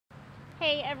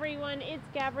Hey everyone, it's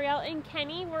Gabrielle and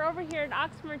Kenny. We're over here at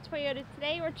Oxmoor Toyota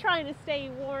today. We're trying to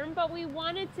stay warm, but we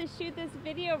wanted to shoot this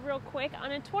video real quick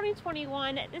on a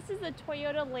 2021. This is a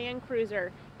Toyota Land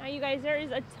Cruiser. Now you guys, there is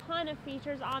a ton of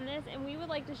features on this and we would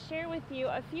like to share with you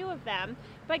a few of them.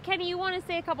 But Kenny, you want to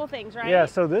say a couple things, right? Yeah,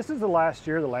 so this is the last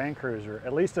year of the Land Cruiser,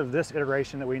 at least of this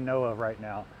iteration that we know of right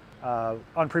now.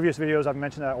 On previous videos I've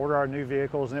mentioned that I ordered our new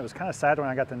vehicles and it was kind of sad when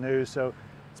I got the news. So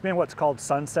it's been what's called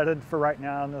sunsetted for right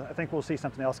now, and I think we'll see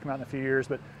something else come out in a few years.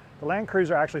 But the Land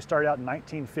Cruiser actually started out in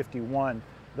 1951.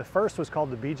 The first was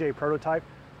called the BJ prototype.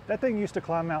 That thing used to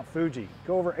climb Mount Fuji,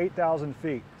 go over 8,000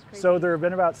 feet. So there have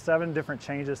been about 7 different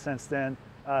changes since then.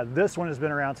 This one has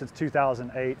been around since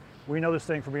 2008. We know this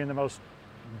thing for being the most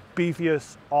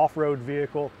beefiest off-road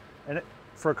vehicle. And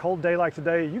for a cold day like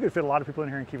today, you could fit a lot of people in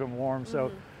here and keep them warm.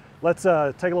 So let's take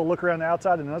a little look around the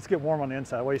outside and then let's get warm on the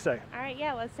inside. What do you say? All right,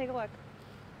 yeah, let's take a look.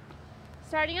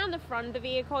 Starting on the front of the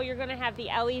vehicle, you're going to have the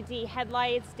LED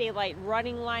headlights, daylight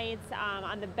running lights.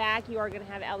 On the back, you are going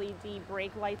to have LED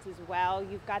brake lights as well.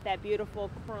 You've got that beautiful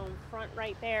chrome front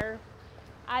right there.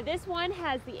 This one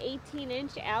has the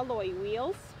 18-inch alloy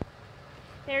wheels.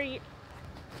 There you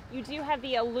do have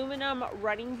the aluminum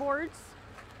running boards.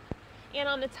 And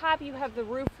on the top, you have the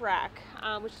roof rack,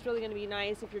 which is really going to be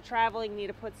nice if you're traveling, you need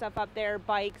to put stuff up there,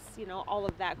 bikes, you know, all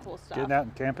of that cool stuff. Getting out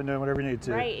and camping, doing whatever you need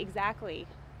to. Right, exactly.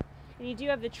 And you do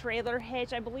have the trailer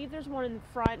hitch. I believe there's one in the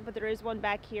front, but there is one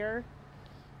back here.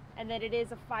 And then it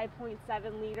is a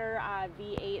 5.7 liter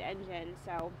V8 engine,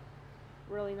 so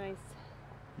really nice.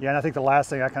 Yeah, and I think the last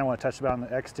thing I kind of want to touch about on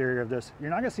the exterior of this, you're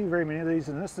not going to see very many of these,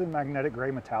 and this is a magnetic gray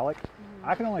metallic.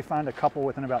 I can only find a couple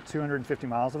within about 250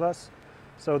 miles of us,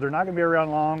 so they're not going to be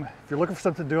around long. If you're looking for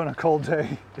something to do on a cold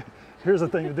day, here's the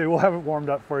thing to do. We'll have it warmed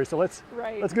up for you. So let's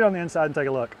get on the inside and take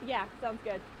a look. Yeah, sounds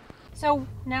good. So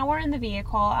now we're in the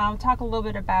vehicle. I'll talk a little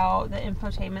bit about the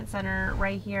infotainment center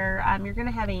right here. You're going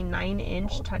to have a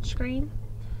 9-inch touchscreen.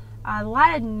 A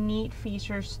lot of neat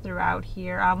features throughout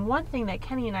here. One thing that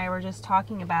Kenny and I were just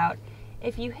talking about,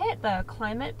 if you hit the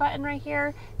climate button right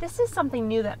here, this is something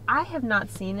new that I have not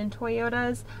seen in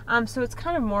Toyotas. So it's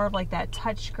kind of more of like that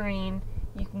touchscreen.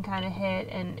 You can kind of hit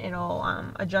and it'll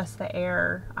adjust the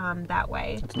air that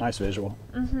way. It's a nice visual.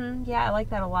 Yeah, I like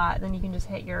that a lot. Then you can just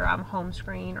hit your home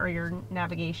screen or your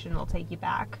navigation will take you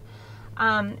back.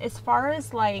 As far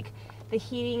as like the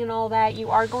heating and all that, you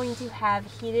are going to have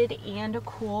heated and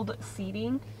cooled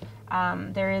seating.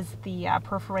 There is the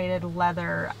perforated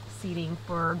leather seating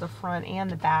for the front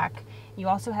and the back. You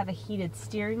also have a heated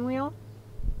steering wheel.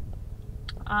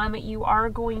 You are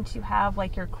going to have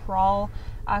like your crawl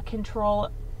control,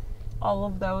 all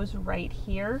of those right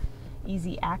here,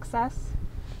 easy access.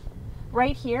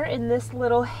 Right here in this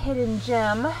little hidden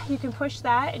gem, you can push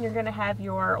that and you're going to have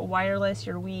your wireless,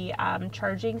 your Wii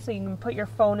charging, so you can put your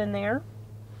phone in there.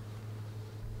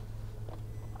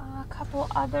 A couple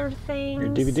other things.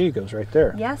 Your DVD goes right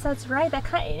there. Yes, that's right.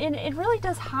 And it really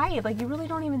does hide. Like you really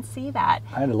don't even see that.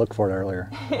 I had to look for it earlier.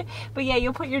 But yeah,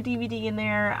 you'll put your DVD in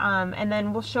there, and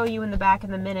then we'll show you in the back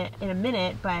in a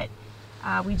minute. But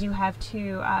we do have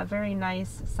 2 very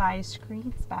nice size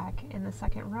screens back in the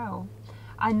second row.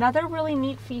 Another really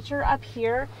neat feature up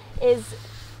here is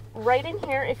right in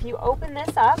here. If you open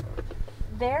this up,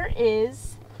 there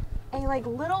is a like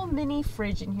little mini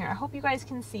fridge in here. I hope you guys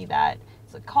can see that.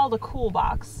 It's called a cool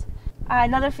box.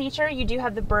 Another feature, you do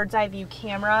have the bird's eye view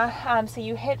camera. So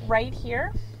you hit right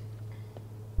here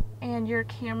and your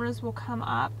cameras will come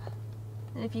up.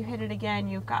 And if you hit it again,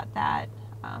 you've got that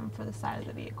for the side of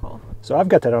the vehicle. So I've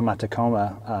got that on my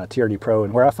Tacoma TRD Pro,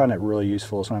 and where I find it really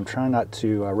useful is when I'm trying not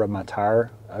to rub my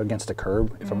tire against a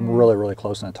curb, if I'm really, really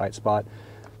close in a tight spot.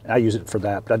 I use it for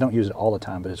that, but I don't use it all the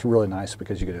time, but it's really nice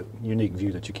because you get a unique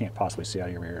view that you can't possibly see out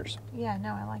of your mirrors. Yeah,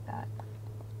 no, I like that.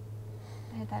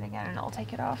 Hit that again and I'll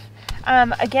take it off.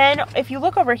 Again, if you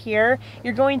look over here,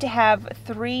 you're going to have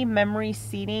 3 memory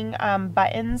seating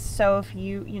buttons. So if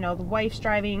you know, the wife's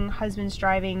driving, husband's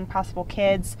driving, possible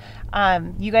kids,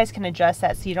 you guys can adjust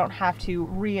that so you don't have to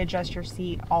readjust your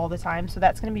seat all the time. So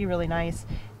that's going to be really nice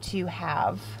to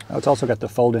have. Oh, it's also got the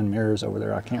fold-in mirrors over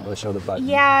there. I can't really show the button.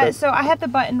 Yeah, so I have the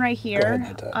button right here. Go ahead and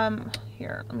hit that.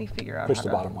 Here, let me figure out. Push the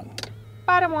bottom one.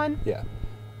 Bottom one. Yeah.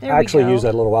 There I actually we go. used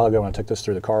that a little while ago when I took this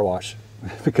through the car wash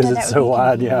because it's so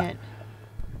wide. Yeah.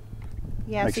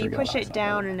 Yeah, so you push it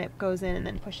down and it goes in and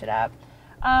then push it up.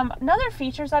 Another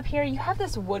features up here, you have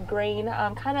this wood grain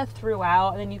kind of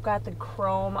throughout, and then you've got the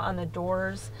chrome on the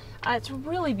doors. It's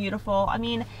really beautiful. I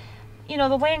mean, you know,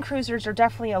 the Land Cruisers are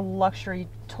definitely a luxury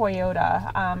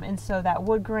Toyota, and so that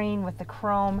wood grain with the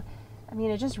chrome, I mean,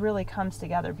 it just really comes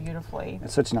together beautifully.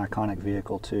 It's such an iconic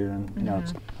vehicle too, and you know,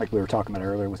 it's like we were talking about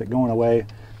earlier, with it going away,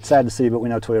 sad to see, but we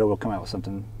know Toyota will come out with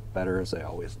something better, as they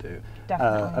always do.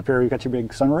 Definitely. Up here, you got your big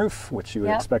sunroof, which you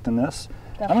would expect in this.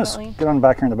 Definitely. I'm going to get on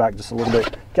back here in the back just a little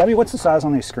bit. Gabby, what's the size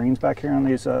on these screens back here on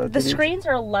these The TVs? screens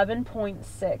are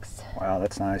 11.6. Wow,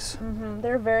 that's nice.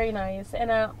 They're very nice.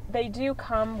 And they do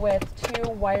come with 2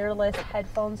 wireless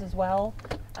headphones as well.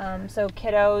 So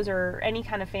kiddos or any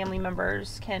kind of family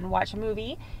members can watch a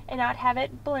movie and not have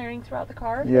it blaring throughout the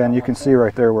car. Yeah, and you can see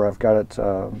right there where I've got it,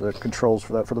 the controls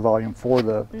for that, for the volume for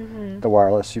the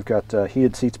wireless. You've got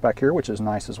heated seats back here, which is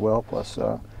nice as well. Plus,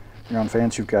 your own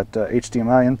fans. You've got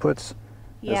HDMI inputs,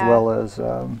 as well as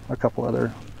a couple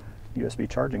other USB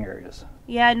charging areas.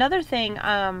 Yeah, another thing,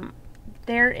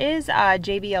 there is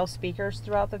JBL speakers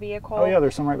throughout the vehicle. Oh yeah,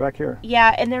 there's some right back here.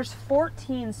 Yeah, and there's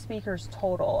 14 speakers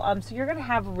total. So you're gonna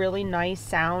have really nice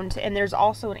sound, and there's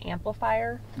also an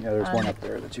amplifier. Yeah, there's one up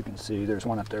there that you can see. There's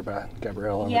one up there by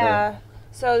Gabrielle over there. Yeah,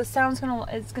 so the sound's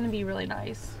it's gonna be really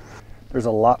nice. There's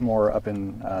a lot more up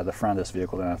in the front of this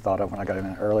vehicle than I thought of when I got it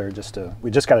in earlier.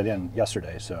 We just got it in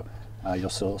yesterday, so you'll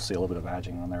still see a little bit of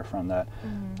badging on there from that.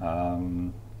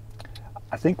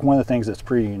 I think one of the things that's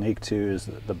pretty unique too is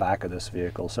the back of this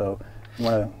vehicle. So you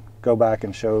want to go back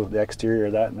and show the exterior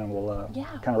of that, and then we'll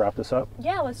kind of wrap this up?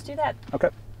 Yeah, let's do that. Okay.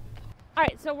 All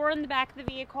right, so we're in the back of the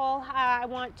vehicle. I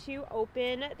want to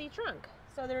open the trunk.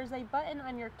 So there's a button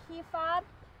on your key fob.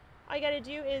 All you got to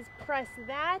do is press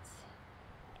that,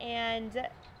 and the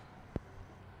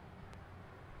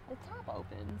top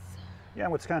opens. Yeah,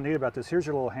 and what's kind of neat about this, here's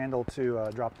your little handle to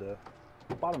drop the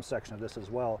bottom section of this as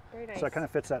well. Very nice. So it kind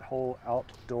of fits that whole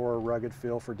outdoor rugged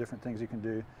feel for different things you can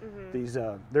do. These,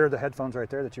 they're the headphones right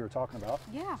there that you were talking about.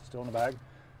 Yeah. Still in the bag.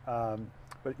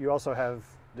 But you also have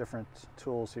different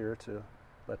tools here to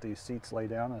let these seats lay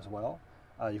down as well.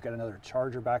 You've got another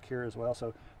charger back here as well.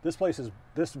 So this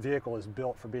vehicle is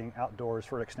built for being outdoors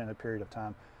for an extended period of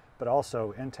time, but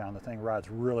also in town, the thing rides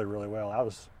really, really well. I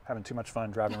was having too much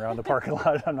fun driving around the parking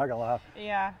lot, I'm not gonna lie.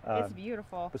 Yeah, it's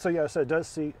beautiful. But so yeah, so it does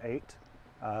seat 8,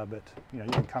 but you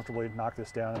can comfortably knock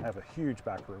this down and have a huge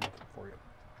back room for you.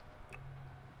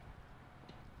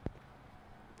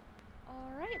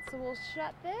 All right, so we'll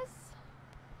shut this.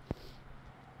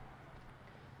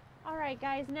 All right,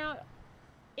 guys, now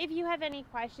if you have any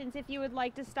questions, if you would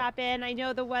like to stop in, I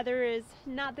know the weather is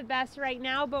not the best right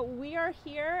now, but we are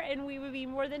here and we would be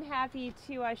more than happy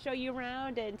to show you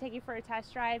around and take you for a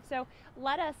test drive. So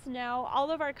let us know.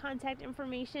 All of our contact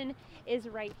information is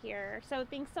right here. So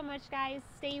thanks so much, guys.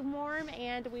 Stay warm,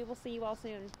 and we will see you all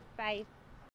soon. Bye.